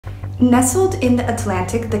Nestled in the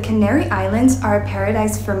Atlantic, the Canary Islands are a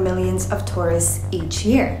paradise for millions of tourists each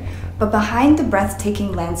year. But behind the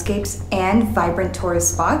breathtaking landscapes and vibrant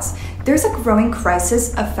tourist spots, there's a growing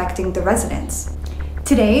crisis affecting the residents.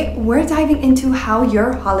 Today, we're diving into how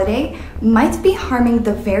your holiday might be harming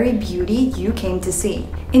the very beauty you came to see.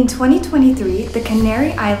 In 2023, the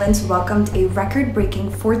Canary Islands welcomed a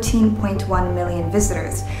record-breaking 14.1 million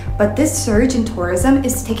visitors, but this surge in tourism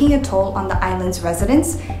is taking a toll on the island's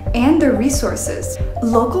residents and their resources.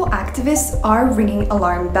 Local activists are ringing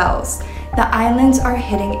alarm bells. The islands are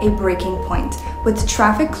hitting a breaking point, with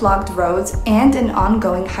traffic-clogged roads and an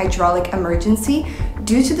ongoing hydraulic emergency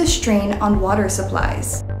due to the strain on water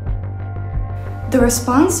supplies. The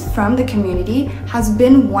response from the community has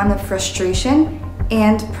been one of frustration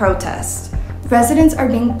and protest. Residents are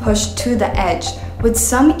being pushed to the edge, with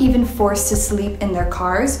some even forced to sleep in their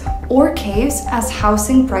cars or caves as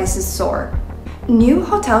housing prices soar. New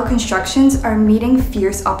hotel constructions are meeting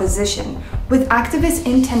fierce opposition, with activists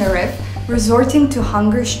in Tenerife resorting to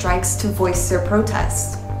hunger strikes to voice their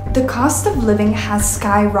protests. The cost of living has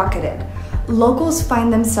skyrocketed. Locals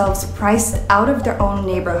find themselves priced out of their own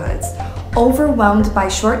neighborhoods, overwhelmed by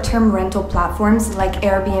short-term rental platforms like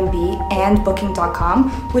Airbnb and Booking.com,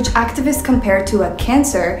 which activists compare to a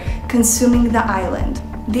cancer consuming the island.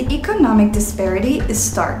 The economic disparity is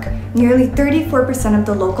stark. Nearly 34% of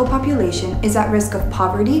the local population is at risk of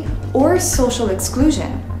poverty or social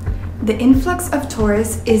exclusion. The influx of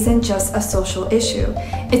tourists isn't just a social issue,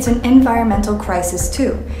 it's an environmental crisis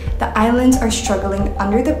too. The islands are struggling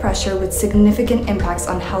under the pressure with significant impacts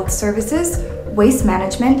on health services, waste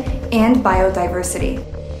management, and biodiversity.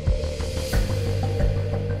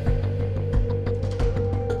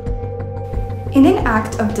 In an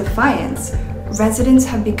act of defiance, residents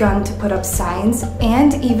have begun to put up signs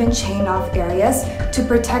and even chain off areas to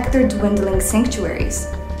protect their dwindling sanctuaries.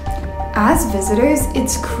 As visitors,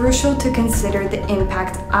 it's crucial to consider the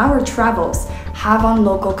impact our travels have on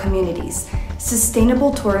local communities.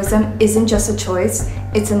 Sustainable tourism isn't just a choice,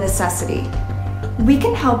 it's a necessity. We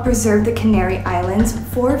can help preserve the Canary Islands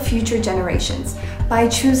for future generations by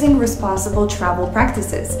choosing responsible travel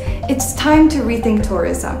practices. It's time to rethink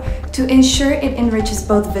tourism to ensure it enriches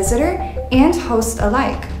both visitor and host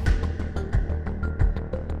alike.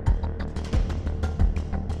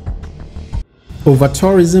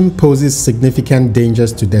 Overtourism poses significant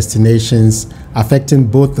dangers to destinations, affecting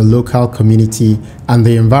both the local community and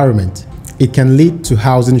the environment. It can lead to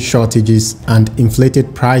housing shortages and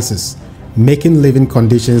inflated prices, making living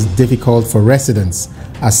conditions difficult for residents,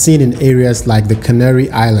 as seen in areas like the Canary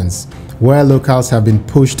Islands, where locals have been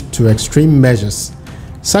pushed to extreme measures,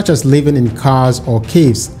 such as living in cars or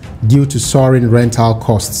caves due to soaring rental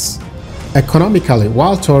costs. Economically,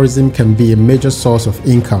 while tourism can be a major source of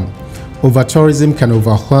income, overtourism can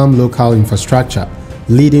overwhelm local infrastructure,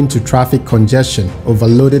 leading to traffic congestion,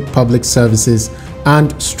 overloaded public services,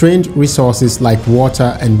 and strained resources like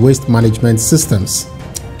water and waste management systems.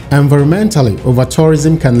 Environmentally,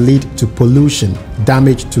 overtourism can lead to pollution,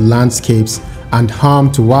 damage to landscapes, and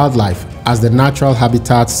harm to wildlife as the natural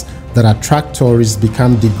habitats that attract tourists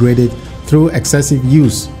become degraded through excessive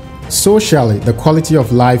use. Socially, the quality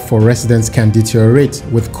of life for residents can deteriorate,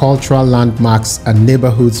 with cultural landmarks and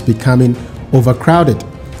neighborhoods becoming overcrowded,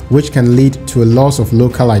 which can lead to a loss of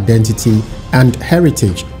local identity and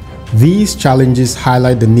heritage. These challenges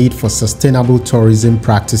highlight the need for sustainable tourism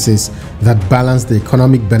practices that balance the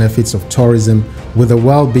economic benefits of tourism with the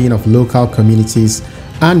well-being of local communities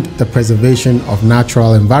and the preservation of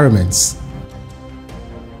natural environments.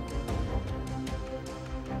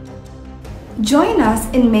 Join us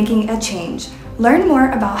in making a change. Learn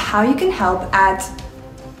more about how you can help at...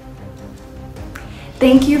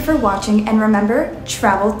 Thank you for watching, and remember,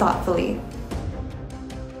 travel thoughtfully.